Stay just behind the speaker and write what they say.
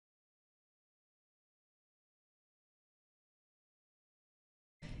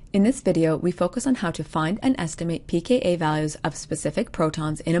In this video, we focus on how to find and estimate pKa values of specific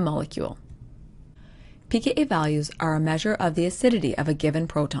protons in a molecule. pKa values are a measure of the acidity of a given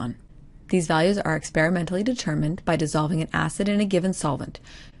proton. These values are experimentally determined by dissolving an acid in a given solvent,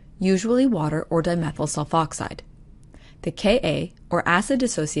 usually water or dimethyl sulfoxide. The Ka, or acid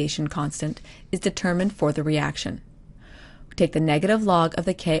dissociation constant, is determined for the reaction. We take the negative log of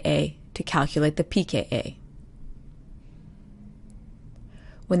the Ka to calculate the pKa.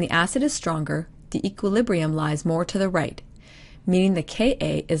 When the acid is stronger, the equilibrium lies more to the right, meaning the Ka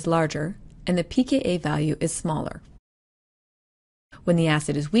is larger and the pKa value is smaller. When the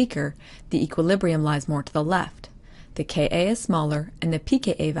acid is weaker, the equilibrium lies more to the left. The Ka is smaller and the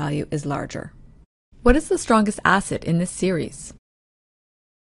pKa value is larger. What is the strongest acid in this series?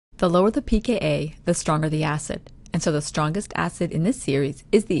 The lower the pKa, the stronger the acid, and so the strongest acid in this series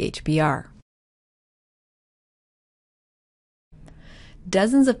is the HBr.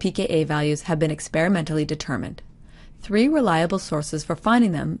 Dozens of pKa values have been experimentally determined. 3 reliable sources for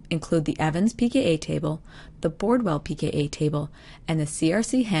finding them include the Evans pKa table, the Bordwell pKa table, and the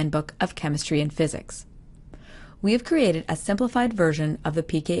CRC Handbook of Chemistry and Physics. We have created a simplified version of the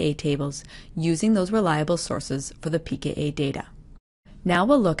pKa tables using those reliable sources for the pKa data. Now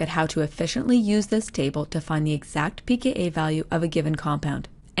we'll look at how to efficiently use this table to find the exact pKa value of a given compound,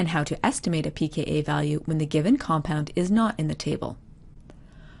 and how to estimate a pKa value when the given compound is not in the table.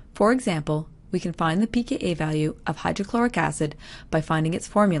 For example, we can find the pKa value of hydrochloric acid by finding its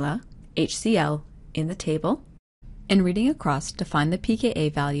formula, HCl, in the table, and reading across to find the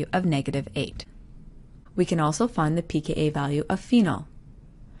pKa value of -8. We can also find the pKa value of phenol.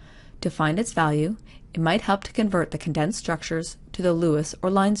 To find its value, it might help to convert the condensed structures to the Lewis or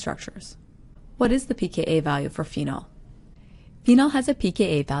line structures. What is the pKa value for phenol? Phenol has a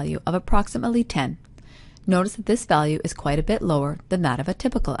pKa value of approximately 10. Notice that this value is quite a bit lower than that of a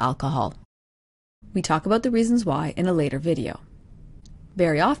typical alcohol. We talk about the reasons why in a later video.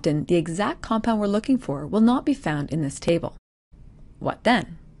 Very often, the exact compound we're looking for will not be found in this table. What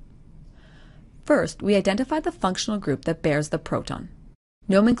then? First, we identify the functional group that bears the proton.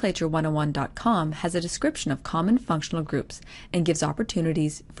 Nomenclature101.com has a description of common functional groups and gives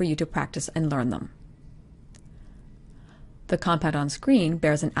opportunities for you to practice and learn them. The compound on screen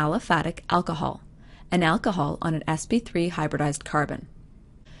bears an aliphatic alcohol, an alcohol on an sp3 hybridized carbon.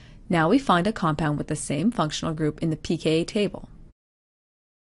 Now we find a compound with the same functional group in the pKa table.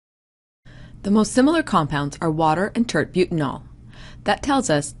 The most similar compounds are water and tert butanol. That tells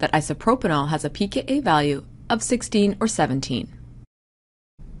us that isopropanol has a pKa value of 16 or 17.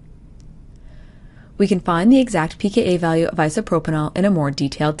 We can find the exact pKa value of isopropanol in a more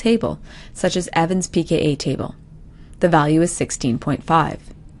detailed table, such as Evans pKa table. The value is 16.5.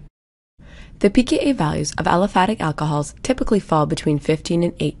 The pKa values of aliphatic alcohols typically fall between 15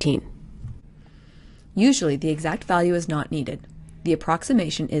 and 18. Usually, the exact value is not needed. The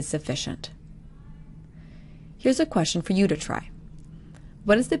approximation is sufficient. Here's a question for you to try.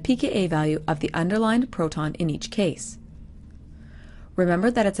 What is the pKa value of the underlined proton in each case?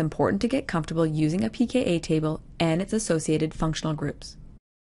 Remember that it's important to get comfortable using a pKa table and its associated functional groups.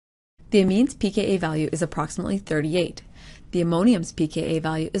 The amine's pKa value is approximately 38. The ammonium's pKa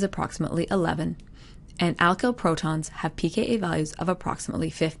value is approximately 11, and alkyl protons have pKa values of approximately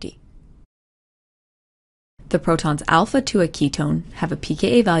 50. The protons alpha to a ketone have a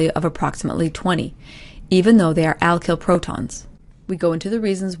pKa value of approximately 20, even though they are alkyl protons. We go into the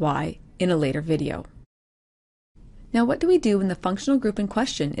reasons why in a later video. Now, what do we do when the functional group in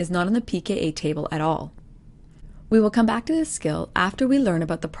question is not on the pKa table at all? We will come back to this skill after we learn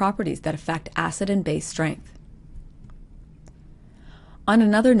about the properties that affect acid and base strength. On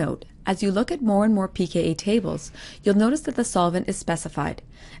another note, as you look at more and more pKa tables, you'll notice that the solvent is specified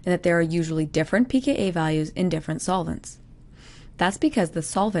and that there are usually different pKa values in different solvents. That's because the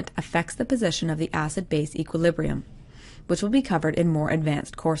solvent affects the position of the acid-base equilibrium, which will be covered in more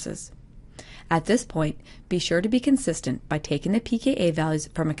advanced courses. At this point, be sure to be consistent by taking the pKa values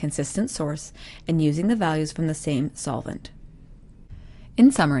from a consistent source and using the values from the same solvent.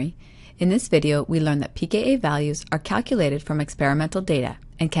 In summary, in this video, we learned that pKa values are calculated from experimental data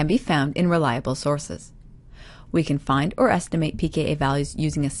and can be found in reliable sources. We can find or estimate pKa values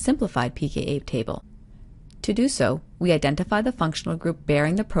using a simplified pKa table. To do so, we identify the functional group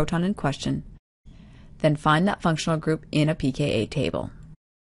bearing the proton in question, then find that functional group in a pKa table.